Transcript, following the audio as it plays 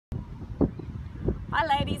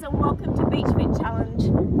Hi ladies, and welcome to BeachFit challenge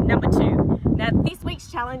number 2. Now this week's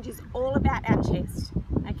challenge is all about our chest.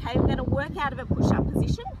 Okay, we're going to work out of a push-up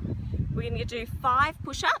position. We're going to do 5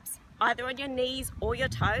 push-ups, either on your knees or your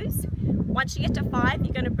toes. Once you get to 5,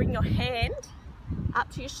 you're going to bring your hand up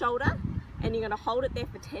to your shoulder and you're going to hold it there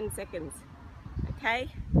for 10 seconds. Okay,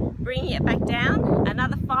 bringing it back down,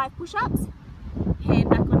 another 5 push-ups, hand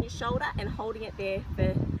back on your shoulder and holding it there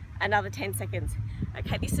for another 10 seconds.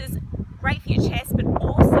 Okay, this is great for your chest, but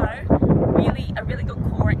also a really good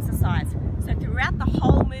core exercise. So throughout the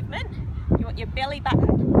whole movement, you want your belly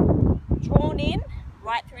button drawn in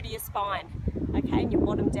right through to your spine, okay, and your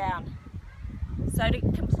bottom down. So to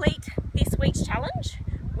complete this week's challenge,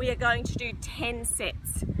 we are going to do 10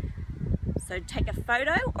 sets. So take a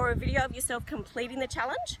photo or a video of yourself completing the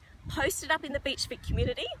challenge, post it up in the BeachFit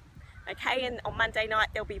community, okay, and on Monday night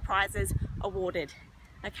there'll be prizes awarded.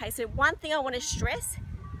 Okay, so one thing I want to stress,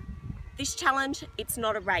 this challenge, it's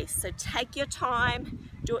not a race, so take your time,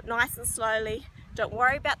 do it nice and slowly, don't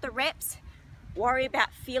worry about the reps, worry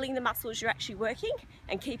about feeling the muscles you're actually working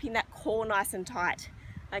and keeping that core nice and tight.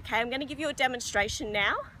 Okay, I'm going to give you a demonstration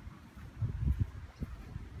now.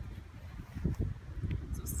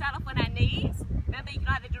 So we'll start off on our knees. Remember, you can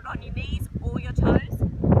either do it on your knees or your toes.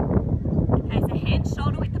 Okay, so hands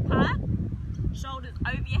shoulder width apart, shoulders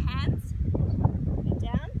over your hands, and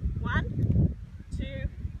down, 1, 2,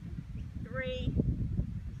 3,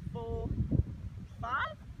 4, 5.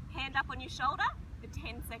 Hand up on your shoulder for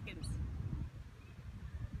 10 seconds.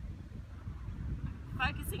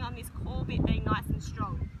 Focusing on this core bit being nice and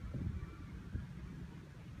strong.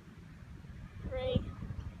 3,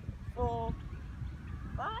 4,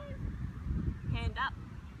 5. Hand up.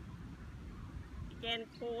 Again,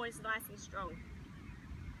 core is nice and strong.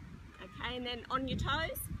 Okay, and then on your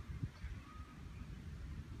toes.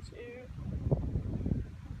 2.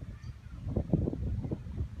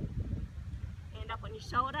 Hand up on your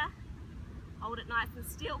shoulder. Hold it nice and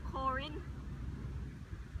still, core in.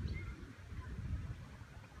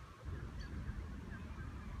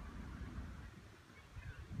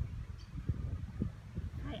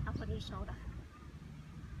 Okay, up on your shoulder.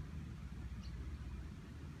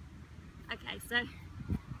 Okay, so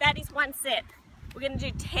that is one set. We're going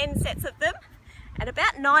to do 10 sets of them and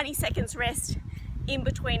about 90 seconds rest in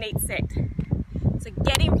between each set. So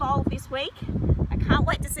get involved this week. I can't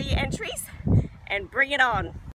wait to see your entries and bring it on.